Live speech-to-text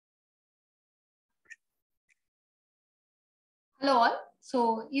Hello all. So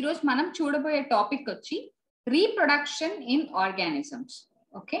ఈరోజు మనం చూడబోయే టాపిక్ వచ్చి reproduction in organisms.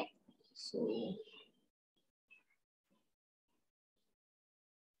 Okay,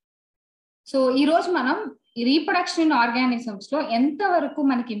 so ఈరోజు మనం రీప్రొడక్షన్ ఇన్ ఆర్గానిజమ్స్ లో ఎంతవరకు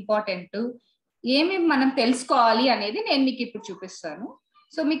మనకి ఇంపార్టెంట్, ఏమేమి మనం తెలుసుకోవాలి అనేది నేను మీకు ఇప్పుడు చూపిస్తాను.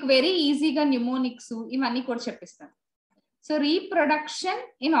 సో మీకు వెరీ ఈజీగా న్యూమోనిక్స్ ఇవన్నీ కూడా చెప్పిస్తాను. So reproduction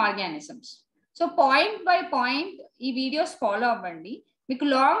in organisms, so point by point ఈ వీడియోస్ ఫాలో అవ్వండి. మీకు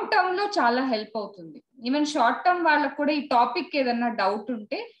లాంగ్ టర్మ్ లో చాలా హెల్ప్ అవుతుంది. ఈవెన్ షార్ట్ టర్మ్ వాళ్ళకు కూడా ఈ టాపిక్ ఏదన్నా డౌట్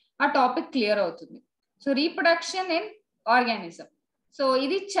ఉంటే ఆ టాపిక్ క్లియర్ అవుతుంది. So reproduction in organism, so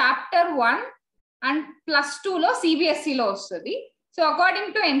ఇది చాప్టర్ 1 అండ్ +2 లో CBSE లో వస్తుంది. So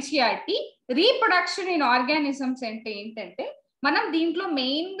according to NCERT reproduction in organisms అంటే ఏంటంటే, మనం దీంట్లో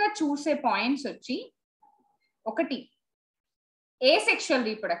మెయిన్ గా చూసే పాయింట్స్ వచ్చి, ఒకటి ఏసెక్షువల్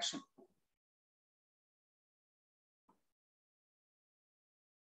రీప్రొడక్షన్,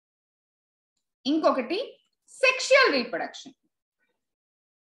 ఇంకొకటి sexual reproduction,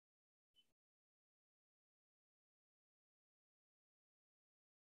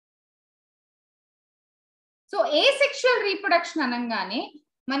 so asexual reproduction అనగానే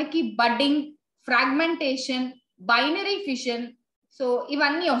మనకి budding, fragmentation, binary fission, so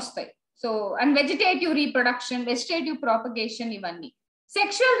ఇవన్నీ వస్తాయి. So and vegetative reproduction, vegetative propagation ఇవన్నీ.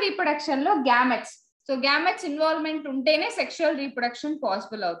 సెక్షువల్ రీప్రొడక్షన్ లో గ్యామెట్స్, సో గ్యామెట్స్ ఇన్వాల్వ్మెంట్ ఉంటేనే సెక్షువల్ రీప్రొడక్షన్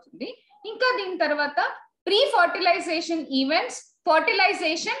పాసిబుల్ అవుతుంది. ఇంకా దీని తర్వాత pre fertilisation events,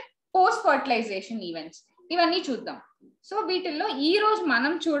 fertilisation, post fertilisation events, ఇవన్నీ చూద్దాం. సో వీటిల్లో ఈ రోజు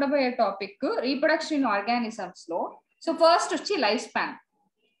మనం చూడబోయే టాపిక్ రీప్రొడక్షన్ ఇన్ ఆర్గానిజమ్స్ లో. సో ఫస్ట్ వచ్చి లైఫ్ స్పాన్.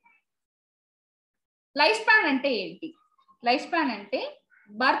 లైఫ్ స్పాన్ అంటే ఏంటి? లైఫ్ స్పాన్ అంటే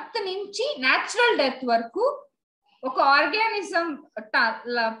బర్త్ నుంచి న్యాచురల్ డెత్ వరకు ఒక ఆర్గానిజం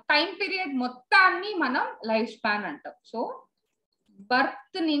టైం పీరియడ్ మొత్తాన్ని మనం లైఫ్ స్పాన్ అంటాం. సో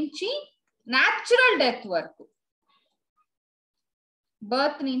బర్త్ నుంచి న్యాచురల్ డెత్ వరకు,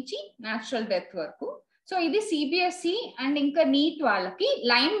 బర్త్ నుంచి న్యాచురల్ డెత్ వరకు. సో ఇది సిబిఎస్ఈ అండ్ ఇంకా నీట్ వాళ్ళకి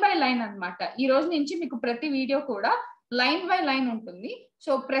లైన్ బై లైన్ అన్నమాట. ఈ రోజు నుంచి మీకు ప్రతి వీడియో కూడా లైన్ బై లైన్ ఉంటుంది.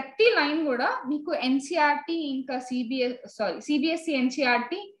 సో ప్రతి లైన్ కూడా మీకు ఎన్సిఆర్టీ ఇంకా సిబిఎస్ఈ,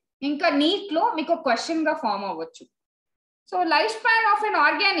 ఎన్సిఆర్టీ ఇంకా నీట్ లో మీకు క్వశ్చన్ గా ఫామ్ అవ్వచ్చు. So life span of N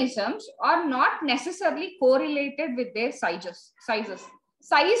organisms are not necessarily correlated with their sizes.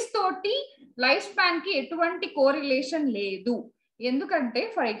 Size తోటి లైఫ్ స్పాన్ కి ఎటువంటి కోరిలేషన్ లేదు. ఎందుకంటే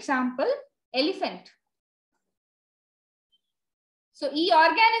ఫర్ ఎగ్జాంపుల్ ఎలిఫెంట్, సో ఈ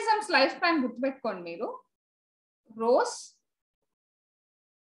ఆర్గానిజమ్స్ లైఫ్ స్పాన్ గుర్తుపెట్టుకోండి మీరు. Rose,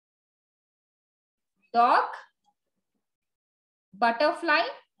 dog, butterfly,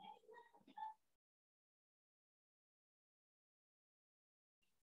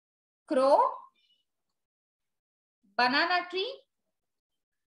 crow, banana tree,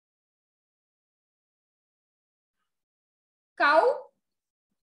 cow,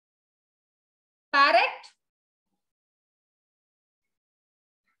 parrot,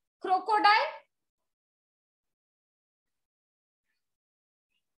 crocodile,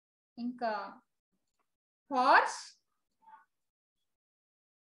 ఇంకా horse,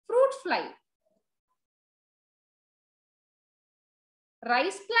 fruit fly,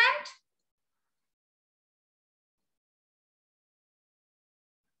 rice plant,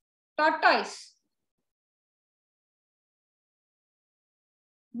 tortoise,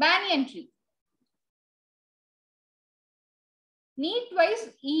 banyan tree. Neat wise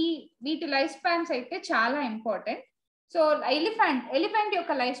ఈ వీటి లైఫ్ స్పాన్స్ అయితే చాలా ఇంపార్టెంట్. సో ఎలిఫెంట్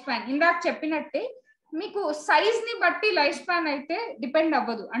యొక్క life span ఇందాక చెప్పినట్టే మీకు సైజ్ ని బట్టి లైఫ్ స్పాన్ అయితే డిపెండ్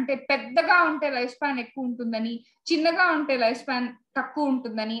అవ్వదు. అంటే పెద్దగా ఉంటే లైఫ్ స్పాన్ ఎక్కువ ఉంటుందని, చిన్నగా ఉంటే లైఫ్ స్పాన్ తక్కువ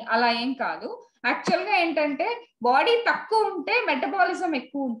ఉంటుందని అలా ఏం కాదు. యాక్చువల్ గా ఏంటంటే బాడీ తక్కువ ఉంటే మెటబాలిజం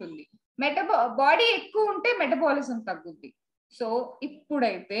ఎక్కువ ఉంటుంది, బాడీ ఎక్కువ ఉంటే మెటబాలిజం తగ్గుద్ది. సో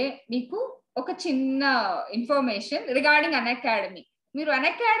ఇప్పుడైతే మీకు ఒక చిన్న ఇన్ఫర్మేషన్ రిగార్డింగ్ అన్అకాడమీ. మీరు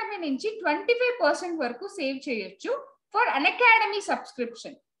అన్అకాడమీ నుంచి 25% వరకు సేవ్ చేయొచ్చు for Unacademy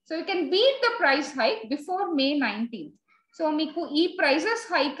subscription. So you can beat the price hike before May 19th. So మీకు ఈ ప్రైజెస్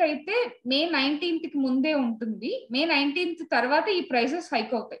హైక్ అయితే May 19th కి ముందే ఉంటుంది. May 19th తర్వాత ఈ ప్రైజెస్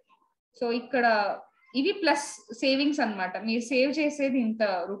హైక్ అవుతాయి. సో ఇక్కడ ఇవి ప్లస్ సేవింగ్స్ అన్నమాట. మీరు సేవ్ చేసేది ఇంత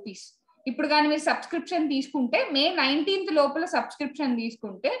రూపీస్. ఇప్పుడు కానీ మీరు సబ్స్క్రిప్షన్ తీసుకుంటే May 19th లోపల సబ్స్క్రిప్షన్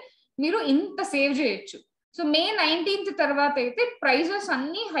తీసుకుంటే మీరు ఇంత సేవ్ చేయొచ్చు. సో May 19th తర్వాత అయితే ప్రైజెస్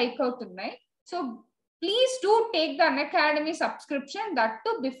అన్ని హైక్ అవుతున్నాయి. So please do take the Unacademy subscription, that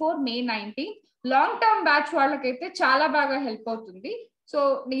to before May 19th. Long term batch వాళ్ళకైతే చాలా బాగా హెల్ప్ అవుతుంది. సో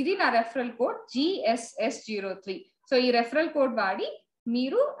ఇది నా రెఫరల్ కోడ్ GSS03. సో ఈ రెఫరల్ కోడ్ వాడి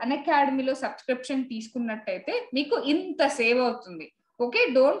మీరు అన్అకాడమీలో సబ్స్క్రిప్షన్ తీసుకున్నట్టయితే మీకు ఇంత సేవ్ అవుతుంది. Okay,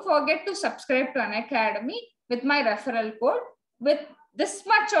 don't forget to subscribe to Unacademy with my referral code with this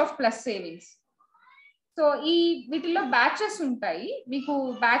much of plus savings. So ఈ వీటిలో బ్యాచెస్ ఉంటాయి. మీకు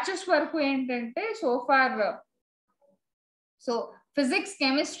బ్యాచెస్ వరకు ఏంటంటే so physics,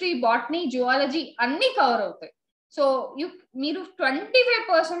 chemistry, botany, zoology అన్ని కవర్ అవుతాయి. సో మీరు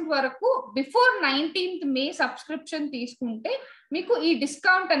 25% వరకు బిఫోర్ 19th మే సబ్స్క్రిప్షన్ తీసుకుంటే మీకు ఈ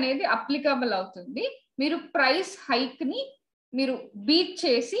డిస్కౌంట్ అనేది అప్లికబుల్ అవుతుంది. మీరు ప్రైస్ హైక్ ని మీరు బీట్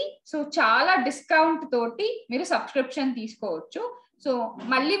చేసి సో చాలా డిస్కౌంట్ తోటి మీరు సబ్స్క్రిప్షన్ తీసుకోవచ్చు. సో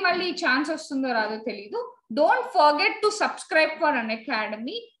మళ్ళీ ఛాన్స్ వస్తుందో రాదో తెలీదు. Don't forget to subscribe for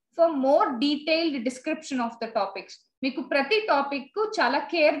Unacademy for more detailed description of the topics. మీకు ప్రతి టాపిక్ కు చాలా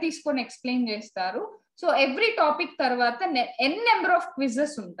కేర్ తీసుకొని ఎక్స్ప్లెయిన్ చేస్తారు. సో ఎవ్రీ టాపిక్ తర్వాత నెంబర్ ఆఫ్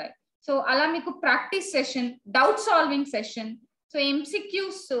క్విజెస్ ఉంటాయి. సో అలా మీకు practice session, doubt solving session, so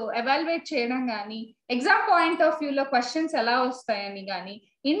MCQs evaluate చేయడం కానీ, ఎగ్జామ్ పాయింట్ ఆఫ్ వ్యూలో క్వశ్చన్స్ ఎలా వస్తాయని కానీ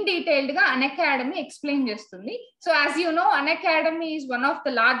ఇన్ డీటెయిల్డ్ గా అన్అకాడమీ ఎక్స్ప్లెయిన్ చేస్తుంది. So as you know Unacademy is one of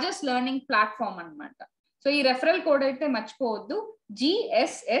the largest learning platform అన్నమాట. సో ఈ రెఫరల్ కోడ్ అయితే మర్చిపోవద్దు,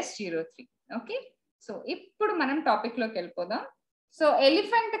 GSS03. ఓకే, సో ఇప్పుడు మనం టాపిక్ లోకి వెళ్ళిపోదాం. సో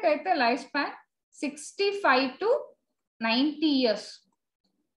ఎలిఫెంట్ కి అయితే life span 65 to 90 years.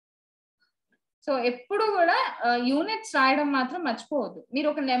 So ఎప్పుడు కూడా యూనిట్స్ రాయడం మాత్రం మర్చిపోవద్దు. మీరు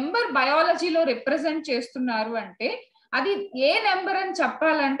ఒక నెంబర్ బయాలజీలో రిప్రజెంట్ చేస్తున్నారు అంటే అది ఏ నెంబర్ అని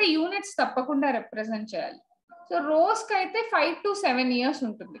చెప్పాలంటే యూనిట్స్ తప్పకుండా రిప్రజెంట్ చేయాలి. సో రోజ్ కి అయితే 5 to 7 years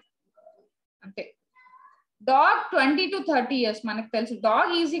ఉంటుంది అంతే. డాగ్ 20 to 30 years, మనకు తెలుసు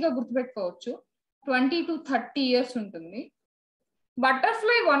డాగ్ ఈజీగా గుర్తుపెట్టుకోవచ్చు, 20 to 30 years ఉంటుంది.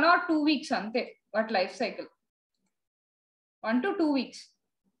 బటర్ఫ్లై 1 or 2 weeks అంతే వాటి life cycle, 1 to 2 weeks.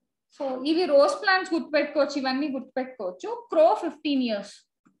 So ఇవి రోజ్ ప్లాంట్స్ గుర్తుపెట్టుకోవచ్చు, ఇవన్నీ గుర్తుపెట్టుకోవచ్చు. క్రో 15 years.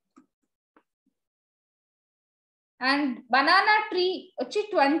 అండ్ బనానా ట్రీ వచ్చి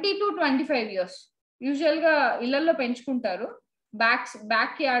 20 to 25 years. యూజువల్ గా ఇళ్లలో పెంచుకుంటారు,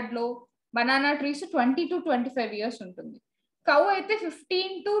 బ్యాక్ యార్డ్ లో బనానా ట్రీస్ 20 to 25 years ఉంటుంది. కౌ అయితే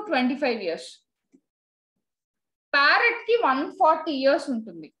 15 to 25 years. ప్యారెట్ కి 140 years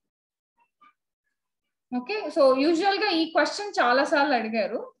ఉంటుంది. ఓకే, సో యూజువల్ గా ఈ క్వశ్చన్ చాలా సార్లు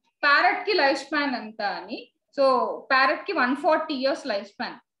అడిగారు, ప్యారెట్ కి లైఫ్ స్పాన్ ఎంత అని. సో ప్యారెట్ కి 140 years life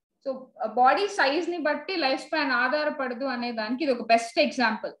span. So body size ని బట్టి లైఫ్ స్పాన్ ఆధారపడదు అనే దానికి ఇది ఒక బెస్ట్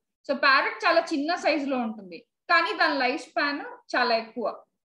ఎగ్జాంపుల్. సో ప్యారెట్ చాలా చిన్న సైజ్ లో ఉంటుంది కానీ దాని లైఫ్ స్పాన్ చాలా ఎక్కువ.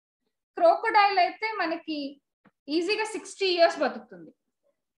 క్రోకోడైల్ అయితే మనకి ఈజీగా 60 years బతుకుతుంది.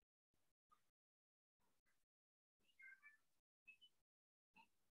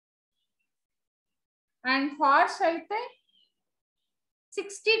 అండ్ హార్స్ అయితే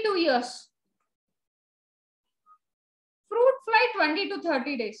 62 years. Fruit fly 20 to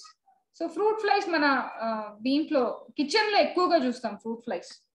 30 days. So fruit flies మన దీంట్లో కిచెన్ లో ఎక్కువగా చూస్తాం fruit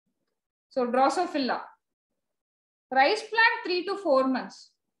flies. So Drosophila. Rice plant 3 to 4 months.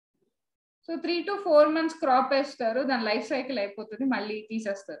 So 3 to 4 months crop వేస్తారు, దాని లైఫ్ సైకిల్ అయిపోతుంది, మళ్ళీ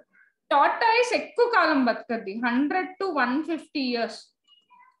తీసేస్తారు. టార్టాయిస్ ఎక్కువ కాలం బతుకద్ది, 100 to 150 years.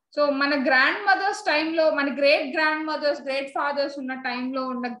 సో మన గ్రాండ్ మదర్స్ టైంలో, మన great grand mothers, great fathers ఉన్న టైంలో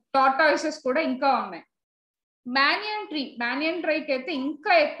ఉన్న టార్టాయిసెస్ కూడా ఇంకా ఉన్నాయి. బ్యానియన్ ట్రీకి అయితే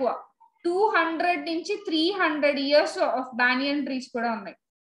ఇంకా ఎక్కువ, 200 నుంచి 300 years ఆఫ్ బ్యానియన్ ట్రీస్ కూడా ఉన్నాయి.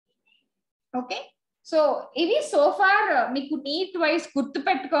 ఓకే, సో ఇవి సోఫార్ మీకు నీట్ వైజ్ గుర్తు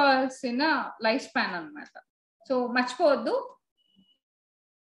పెట్టుకోవాల్సిన లైఫ్ స్పాన్ అన్నమాట. సో మర్చిపోవద్దు.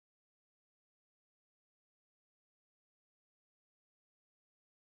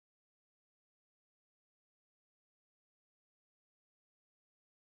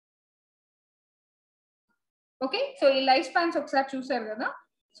 ఓకే, సో ఈ లైఫ్ స్పాన్స్ ఒకసారి చూసారు కదా.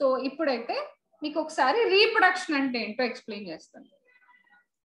 సో ఇప్పుడైతే మీకు ఒకసారి రీప్రొడక్షన్ అంటే ఏంటో ఎక్స్ప్లెయిన్ చేస్తాను.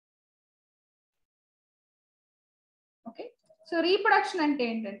 ఓకే, సో రీప్రొడక్షన్ అంటే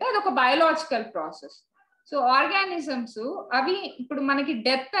ఏంటంటే అది ఒక బయోలాజికల్ ప్రాసెస్. సో ఆర్గానిజమ్స్ అవి ఇప్పుడు మనకి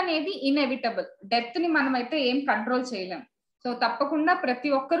డెత్ అనేది ఇన్ఎవిటబుల్, డెత్ ని మనం అయితే ఏం కంట్రోల్ చేయలేం. సో తప్పకుండా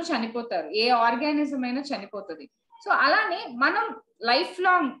ప్రతి ఒక్కరు చనిపోతారు, ఏ ఆర్గానిజం అయినా చనిపోతుంది. సో అలానే మనం లైఫ్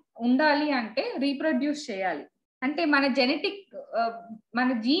లాంగ్ ఉండాలి అంటే రీప్రొడ్యూస్ చేయాలి. అంటే మన జెనెటిక్ మన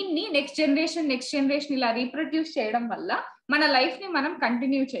జీన్ ని నెక్స్ట్ జనరేషన్ ఇలా రీప్రొడ్యూస్ చేయడం వల్ల మన లైఫ్ ని మనం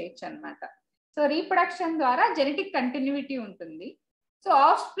కంటిన్యూ చేయొచ్చు అన్నమాట. సో రీప్రొడక్షన్ ద్వారా జెనెటిక్ కంటిన్యూటీ ఉంటుంది. సో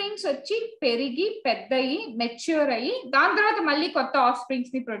ఆఫ్ స్ప్రింగ్స్ వచ్చి పెరిగి పెద్దయి మెచ్యూర్ అయ్యి దాని తర్వాత మళ్ళీ కొత్త ఆఫ్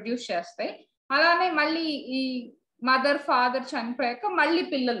స్ప్రింగ్స్ ని ప్రొడ్యూస్ చేస్తాయి. అలానే మళ్ళీ ఈ మదర్ ఫాదర్ చనిపోయాక మళ్ళీ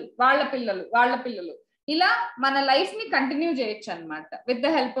పిల్లలు, వాళ్ళ పిల్లలు ఇలా మన లైఫ్ ని కంటిన్యూ చేయొచ్చు అన్నమాట with the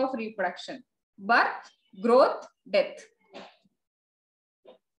help of reproduction. Birth, growth, death.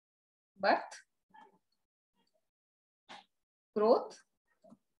 Birth, growth,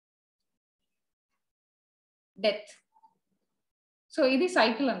 death. So ఇది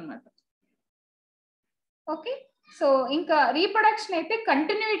సైకిల్ అన్నమాట. ఓకే, సో ఇంకా రీప్రొడక్షన్ అయితే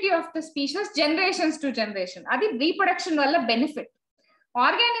continuity of the species generations to generation, అది రీప్రొడక్షన్ వల్ల benefit.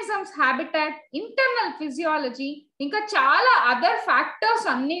 Organisms habitat, internal physiology, ఇంకా చాలా అదర్ ఫ్యాక్టర్స్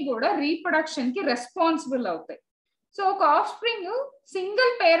అన్ని కూడా రీప్రొడక్షన్ కి రెస్పాన్సిబుల్ అవుతాయి. సో ఒక of spring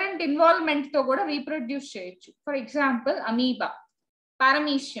single parent involvement తో కూడా రీప్రొడ్యూస్ చేయొచ్చు. For example amoeba,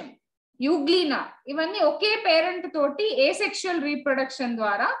 paramecium, euglena, ఇవన్నీ ఒకే పేరెంట్ తోటి ఏసెక్షువల్ రీప్రొడక్షన్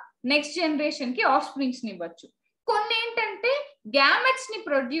ద్వారా నెక్స్ట్ జనరేషన్ కి ఆఫ్ స్ప్రింగ్స్ ని ఇవ్వచ్చు. కొన్ని ఏంటంటే గ్యామెట్స్ ని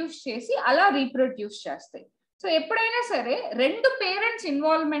ప్రొడ్యూస్ చేసి అలా రీప్రొడ్యూస్ చేస్తాయి. సో ఎప్పుడైనా సరే రెండు పేరెంట్స్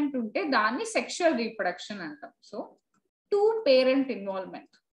ఇన్వాల్వ్మెంట్ ఉంటే దాన్ని సెక్షువల్ రీప్రొడక్షన్ అంటాం. సో 2 పేరెంట్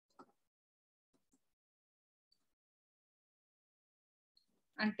ఇన్వాల్వ్మెంట్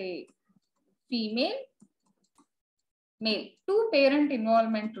అంటే ఫీమేల్, మేల్, 2 పేరెంట్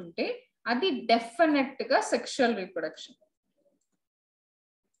ఇన్వాల్వ్మెంట్ ఉంటే అది డెఫినెట్ గా సెక్షువల్ రీప్రొడక్షన్.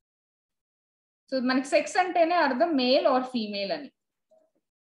 సో మనకి సెక్స్ అంటేనే అర్థం మేల్ ఆర్ ఫీమేల్ అని.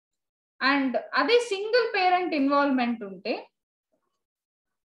 అండ్ అదే సింగిల్ పేరెంట్ ఇన్వాల్వ్మెంట్ ఉంటే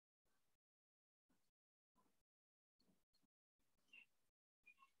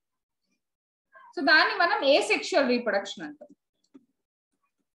సో దాన్ని మనం ఏసెక్షువల్ రీప్రొడక్షన్ అంటాం.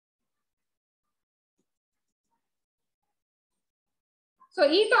 సో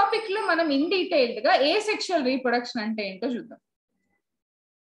ఈ టాపిక్ లో మనం ఇన్ డీటెయిల్డ్ గా ఏసెక్షువల్ రీప్రొడక్షన్ అంటే ఏంటో చూద్దాం.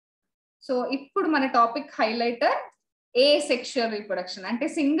 సో ఇప్పుడు మన టాపిక్ హైలైటర్ ఏసెక్షువల్ రీప్రొడక్షన్ అంటే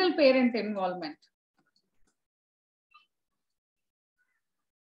single parent involvement.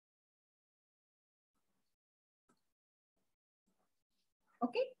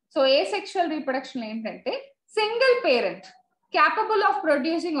 Okay, so asexual reproduction ఏంటంటే single parent capable of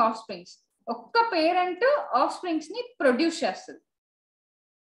producing of springs, ఒక్క పేరెంట్ ఆఫ్ స్ప్రింగ్స్ ని ప్రొడ్యూస్ చేస్తుంది.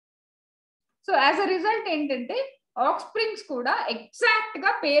 సో యాజ్ అ రిజల్ట్ ఏంటంటే ఆఫ్ స్ప్రింగ్స్ కూడా ఎగ్జాక్ట్ గా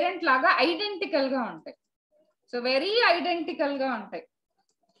పేరెంట్ లాగా ఐడెంటికల్ గా ఉంటాయి. సో వెరీ ఐడెంటికల్ గా ఉంటాయి.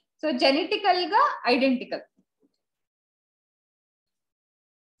 సో జెనెటికల్ గా ఐడెంటికల్.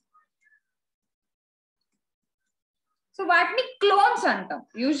 సో వాటిని క్లోన్స్ అంటాం.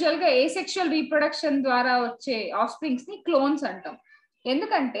 యూజువల్ గా ఏసెక్షువల్ రీప్రొడక్షన్ ద్వారా వచ్చే ఆఫ్ స్ప్రింగ్స్ ని క్లోన్స్ అంటాం.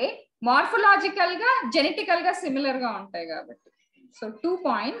 ఎందుకంటే మార్ఫలాజికల్ గా జెనెటికల్ గా సిమిలర్ గా ఉంటాయి కాబట్టి. సో 2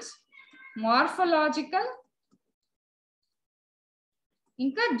 పాయింట్స్, మార్ఫలాజికల్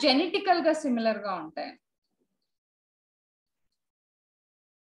ఇంకా జెనెటికల్ గా సిమిలర్ గా ఉంటాయి.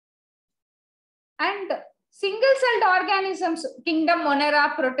 And single celled organisms Kingdom Monera,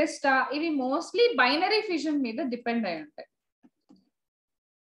 Protista, ఇవి మోస్ట్లీ బైనరీ ఫిషన్ మీద డిపెండ్ అయి ఉంటాయి.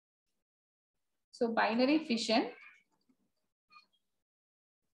 So binary fission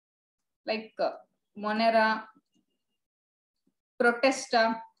like Monera, Protista,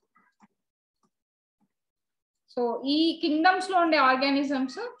 so ఈ కింగ్డమ్స్ లో ఉండే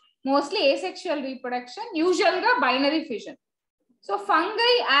organisms mostly asexual reproduction, usual గా binary fission. So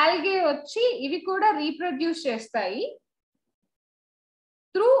fungi, algae వచ్చి ఇవి కూడా రీప్రొడ్యూస్ చేస్తాయి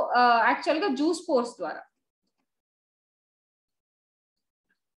త్రూ యాక్చువల్ గా జ్యూస్ పోర్స్ ద్వారా.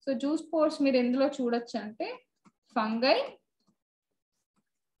 సో జ్యూస్ పోర్స్ మీరు ఎందులో చూడొచ్చు అంటే ఫంగై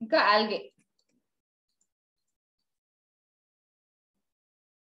ఇంకా ఆల్గే.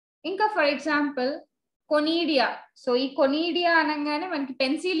 ఇంకా ఫర్ ఎగ్జాంపుల్ కొనీడియా. సో ఈ కొనీడియా అనగానే మనకి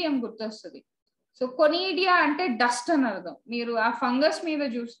పెన్సిలియం గుర్తొస్తుంది. సో కొనీడియా అంటే డస్ట్ అని అర్థం. మీరు ఆ ఫంగస్ మీద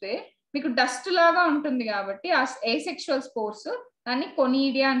చూస్తే మీకు డస్ట్ లాగా ఉంటుంది కాబట్టి ఆ ఏసెక్షువల్ స్పోర్స్ దాన్ని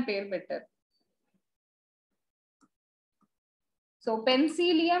కొనీడియా అని పేరు పెట్టారు. సో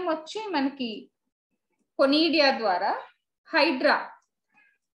పెన్సిలియం వచ్చి మనకి కొనీడియా ద్వారా, హైడ్రా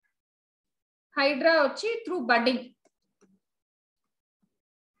వచ్చి త్రూ బడ్డింగ్.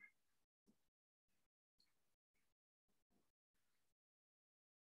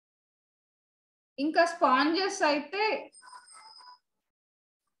 ఇంకా స్పాంజెస్ అయితే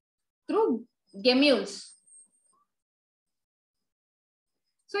త్రూ గెమ్యూల్స్.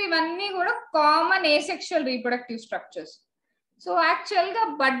 సో ఇవన్నీ కూడా common asexual reproductive structures. So actual గా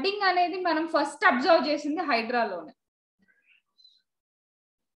బడ్డింగ్ అనేది మనం ఫస్ట్ అబ్జర్వ్ చేసింది హైడ్రాలోనే.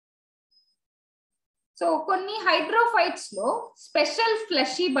 సో కొన్ని హైడ్రోఫైట్స్ లో స్పెషల్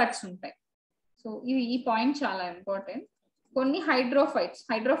ఫ్లెషీ బడ్స్ ఉంటాయి. సో ఈ పాయింట్ చాలా ఇంపార్టెంట్. కొన్ని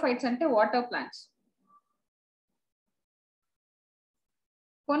హైడ్రోఫైట్స్ అంటే వాటర్ ప్లాంట్స్.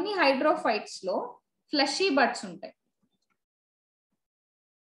 కొన్ని హైడ్రోఫైట్స్ లో ఫ్లెషీ బడ్స్ ఉంటాయి.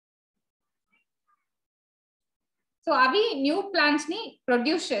 సో అవి న్యూ ప్లాంట్స్ ని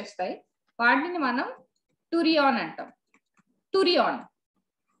ప్రొడ్యూస్ చేస్తాయి. వాటిని మనం టూరియాన్ అంటాం. టూరియాన్.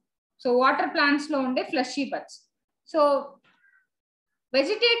 సో వాటర్ ప్లాంట్స్ లో ఉండే fleshy buds. So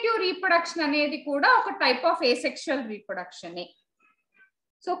vegetative reproduction అనేది కూడా ఒక type of asexual reproduction.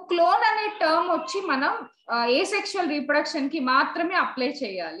 So clone అనే టర్మ్ వచ్చి మనం ఏసెక్షువల్ రీప్రొడక్షన్ కి మాత్రమే అప్లై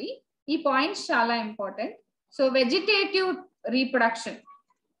చేయాలి. ఈ పాయింట్స్ చాలా important. So vegetative reproduction,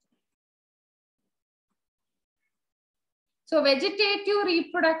 so vegetative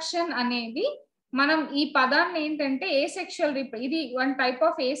reproduction అనేది మనం ఈ పదాన్ని ఏంటంటే ఏసెక్షువల్ ఇది one type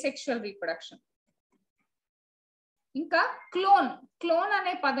of asexual reproduction. ఇంకా క్లోన్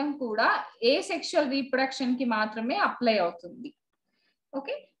అనే పదం కూడా ఏసెక్షువల్ రీప్రొడక్షన్ కి మాత్రమే అప్లై అవుతుంది.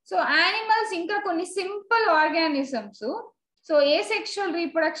 ఓకే, సో యానిమల్స్ ఇంకా కొన్ని simple organisms so asexual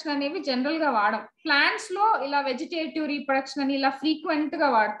reproduction అనేవి జనరల్ గా వాడం. ప్లాంట్స్ లో ఇలా వెజిటేటివ్ రీప్రొడక్షన్ అని ఇలా ఫ్రీక్వెంట్ గా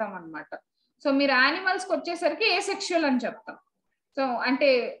వాడతాం అన్నమాట. సో మీరు యానిమల్స్ కి వచ్చేసరికి ఏసెక్షువల్ అని చెప్తాం. సో అంటే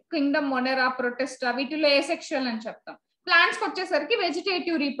కింగ్డమ్ మొనెరా, ప్రొటెస్టా వీటిలో ఏసెక్షువల్ అని చెప్తాం. ప్లాంట్స్ కి వచ్చేసరికి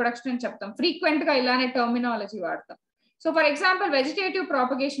వెజిటేటివ్ రీప్రొడక్షన్ అని చెప్తాం. ఫ్రీక్వెంట్ గా ఇలానే టర్మినాలజీ వాడతాం. So for example vegetative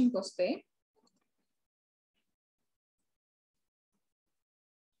propagation కి వస్తే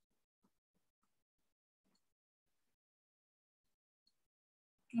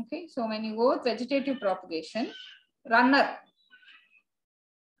okay, so when you go with vegetative propagation, runner,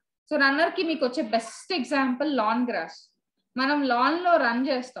 so runner ki meeku vache best example lawn grass. మనం lawn లో రన్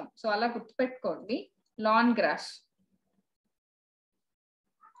చేస్తాం, సో అలా గుర్తుపెట్టుకోండి. lawn grass,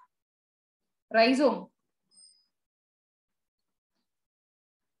 rhizome,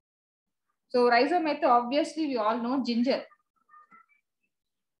 so rhizome అయితే obviously we all know ginger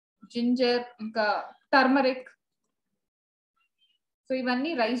ఇంకా turmeric. So ఇవన్నీ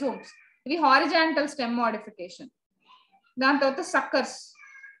rhizomes, ఇవి horizontal stem modification. దాని తర్వాత suckers,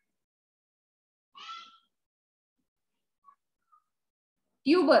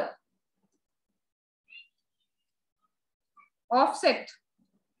 tuber, offset.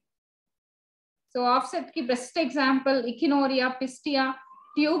 So offset కి బెస్ట్ ఎగ్జాంపుల్ ఇకినోరియా, పిస్టియా.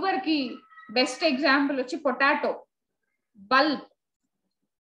 ట్యూబర్ కి బెస్ట్ ఎగ్జాంపుల్ వచ్చి potato, bulb,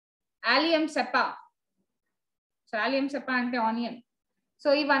 ఆలియం Sepah. So ఆలియం Sepah అంటే ఆనియన్.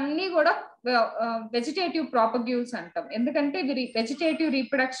 సో ఇవన్నీ కూడా వెజిటేటివ్ ప్రాపగ్యూల్స్ అంటాం, ఎందుకంటే ఇవి వెజిటేటివ్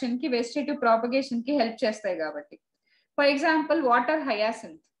రీప్రొడక్షన్ కి వెజిటేటివ్ ప్రాపగేషన్ కి హెల్ప్ చేస్తాయి కాబట్టి. For example water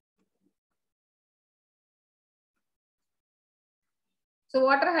hyacinth. So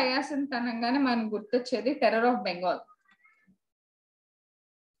water hyacinth అనగానే మనకు గుర్తొచ్చేది టెర్రర్ ఆఫ్ బెంగాల్.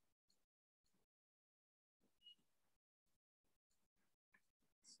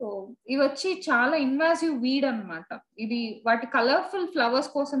 సో ఇవి వచ్చి చాలా ఇన్వాసివ్ వీడ్ అన్నమాట. ఇది వాటి కలర్ఫుల్ ఫ్లవర్స్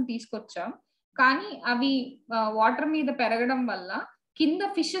కోసం తీసుకొచ్చాం, కానీ అవి వాటర్ మీద పెరగడం వల్ల కింద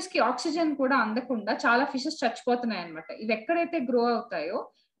ఫిషెస్ కి ఆక్సిజన్ కూడా అందకుండా చాలా ఫిషెస్ చచ్చిపోతున్నాయి అన్నమాట. ఇవి ఎక్కడైతే గ్రో అవుతాయో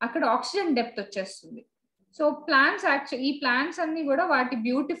అక్కడ ఆక్సిజన్ డెప్త్ వచ్చేస్తుంది. సో ప్లాంట్స్ ఈ ప్లాంట్స్ అన్ని కూడా వాటి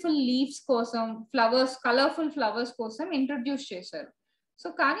బ్యూటిఫుల్ లీవ్స్ కోసం, ఫ్లవర్స్, కలర్ఫుల్ ఫ్లవర్స్ కోసం ఇంట్రడ్యూస్ చేశారు. సో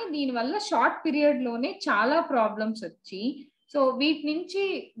కానీ దీనివల్ల షార్ట్ పీరియడ్ లోనే చాలా ప్రాబ్లమ్స్ వచ్చి సో వీటి నుంచి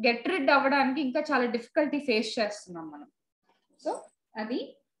గెట్ రిడ్ అవ్వడానికి ఇంకా చాలా డిఫికల్టీ ఫేస్ చేస్తున్నాం మనం. సో అది.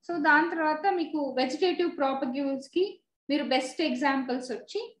 సో దాని తర్వాత మీకు వెజిటేటివ్ ప్రాపగ్యూల్స్ కి మీరు బెస్ట్ ఎగ్జాంపుల్స్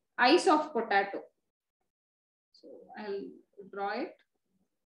వచ్చి eyes of potato. So I draw it.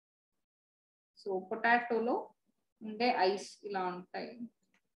 So పొటాటోలో ఉండే ఐస్ ఇలా ఉంటాయి.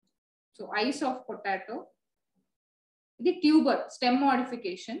 సో ఐస్ ఆఫ్ పొటాటో, ఇది ట్యూబర్ స్టెమ్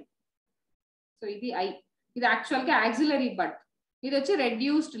మోడిఫికేషన్. సో ఇది ఇది యాక్చువల్ గా యాక్సిలరీ బడ్, ఇది వచ్చి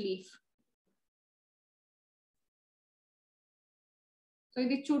రెడ్యూస్డ్ లీఫ్. సో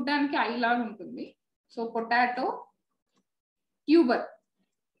ఇది చూడడానికి ఐ లాగా ఉంటుంది. So potato, tuber.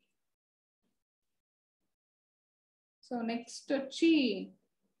 So next వచ్చి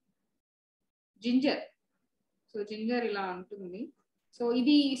జింజర్. సో జింజర్ ఇలా ఉంటుంది. సో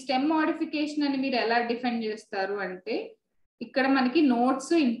ఇది స్టెమ్ మోడిఫికేషన్ అని మీరు ఎలా డిఫైన్ చేస్తారు అంటే ఇక్కడ మనకి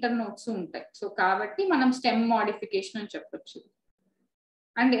నోట్స్, ఇంటర్ నోట్స్ ఉంటాయి. సో కాబట్టి మనం స్టెమ్ మోడిఫికేషన్ అని చెప్పొచ్చు.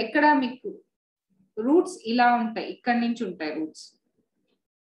 అండ్ ఎక్కడ మీకు రూట్స్ ఇలా ఉంటాయి, ఇక్కడ నుంచి ఉంటాయి రూట్స్.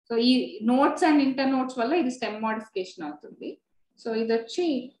 సో ఈ నోట్స్ అండ్ ఇంటర్ నోట్స్ వల్ల ఇది స్టెమ్ మోడిఫికేషన్ అవుతుంది. సో ఇది వచ్చి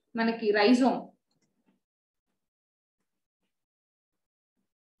మనకి రైజోమ్.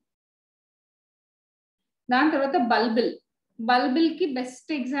 దాని తర్వాత బల్బిల్ కి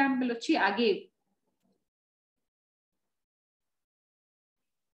బెస్ట్ ఎగ్జాంపుల్ వచ్చి అగేవ్.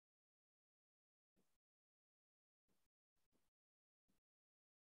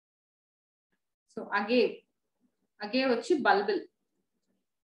 సో అగేవ్ వచ్చి బల్బిల్.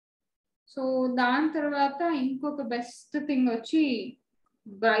 సో దాని తర్వాత ఇంకొక బెస్ట్ థింగ్ వచ్చి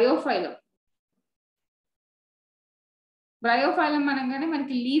బ్రయోఫైలం. బ్రయోఫైలం అనగానే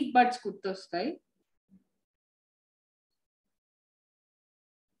మనకి లీఫ్ బడ్స్ గుర్తొస్తాయి.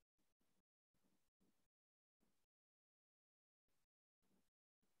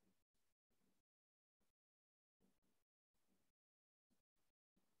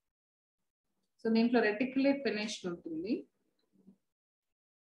 సో దీంట్లో రెటిక్యులేట్ ఫినిష్డ్ ఉంటుంది.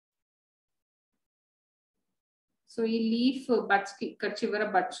 సో ఈ లీఫ్ బడ్స్ కి ఇక్కడ చివర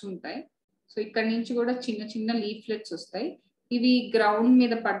బడ్స్ ఉంటాయి. సో ఇక్కడ నుంచి కూడా చిన్న చిన్న లీఫ్లెట్స్ వస్తాయి. ఇవి గ్రౌండ్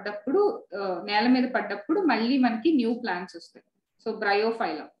మీద పడ్డప్పుడు, నేల మీద పడ్డప్పుడు మళ్ళీ మనకి న్యూ ప్లాంట్స్ వస్తాయి. సో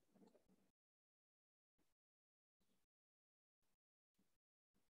బ్రయోఫైలం.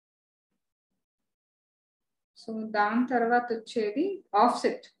 సో దాని తర్వాత వచ్చేది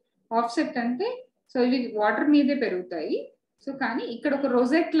ఆఫ్సెట్. ఆఫ్సెట్ అంటే సో ఇవి వాటర్ మీదే పెరుగుతాయి. సో కానీ ఇక్కడ ఒక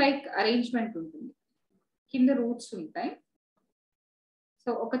రోజెట్ లైక్ అరేంజ్మెంట్ ఉంటుంది, కింద రూట్స్ ఉంటాయి. సో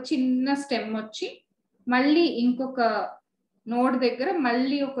ఒక చిన్న స్టెమ్ వచ్చి మళ్ళీ ఇంకొక నోడ్ దగ్గర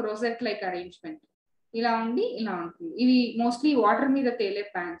మళ్ళీ ఒక రోజెట్ లైక్ అరేంజ్మెంట్ ఇలా ఉండి ఇలా ఉంటుంది. ఇవి మోస్ట్లీ వాటర్ మీద తేలే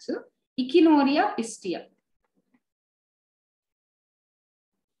ప్లాంట్స్. ఇకినోరియా పిస్టియా.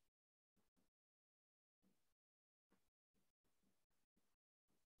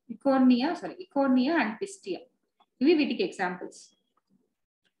 ఇకోర్నియా అండ్ పిస్టియా, ఇవి వీటికి ఎగ్జాంపుల్స్.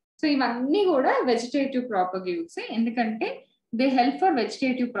 సో ఇవన్నీ కూడా వెజిటేటివ్ ప్రాపగేట్స్, ఎందుకంటే they help for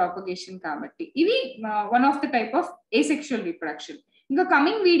vegetative propagation కాబట్టి. ఇవి one of the type of asexual reproduction. ఇంకా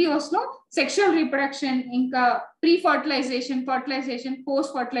కమింగ్ వీడియోస్ లో సెక్షువల్ రీప్రొడక్షన్, ఇంకా pre fertilisation, fertilisation,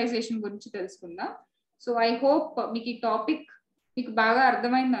 post fertilisation గురించి తెలుసుకుందాం. సో ఐ హోప్ మీకు ఈ టాపిక్ మీకు బాగా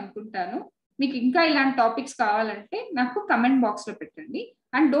అర్థమైంది అనుకుంటాను. మీకు ఇంకా ఇలాంటి టాపిక్స్ కావాలంటే నాకు కమెంట్ బాక్స్ లో పెట్టండి.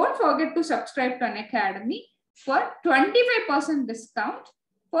 And don't forget to subscribe to Unacademy for 25% discount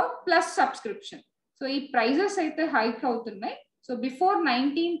for plus subscription. So ఈ ప్రైజెస్ అయితే హైక్ అవుతున్నాయి. సో బిఫోర్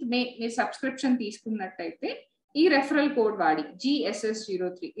 19th May మీరు సబ్స్క్రిప్షన్ తీసుకున్నట్టయితే ఈ రెఫరల్ కోడ్ వాడి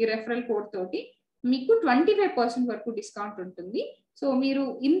GSS03 ఈ రెఫరల్ కోడ్ తోటి మీకు 25% వరకు డిస్కౌంట్ ఉంటుంది. సో మీరు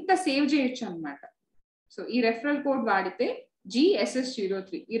ఇంత సేవ్ చేయొచ్చు అన్నమాట. సో ఈ రెఫరల్ కోడ్ వాడితే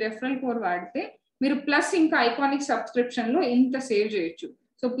GSS03 ఈ రెఫరల్ కోడ్ వాడితే మీరు ప్లస్ ఇంకా ఐకానిక్ సబ్స్క్రిప్షన్ లో ఇంత సేవ్ చేయొచ్చు.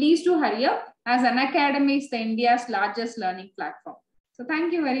 So please to hurry up, as Unacademy is the India's largest learning platform. So thank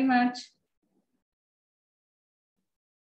you very much.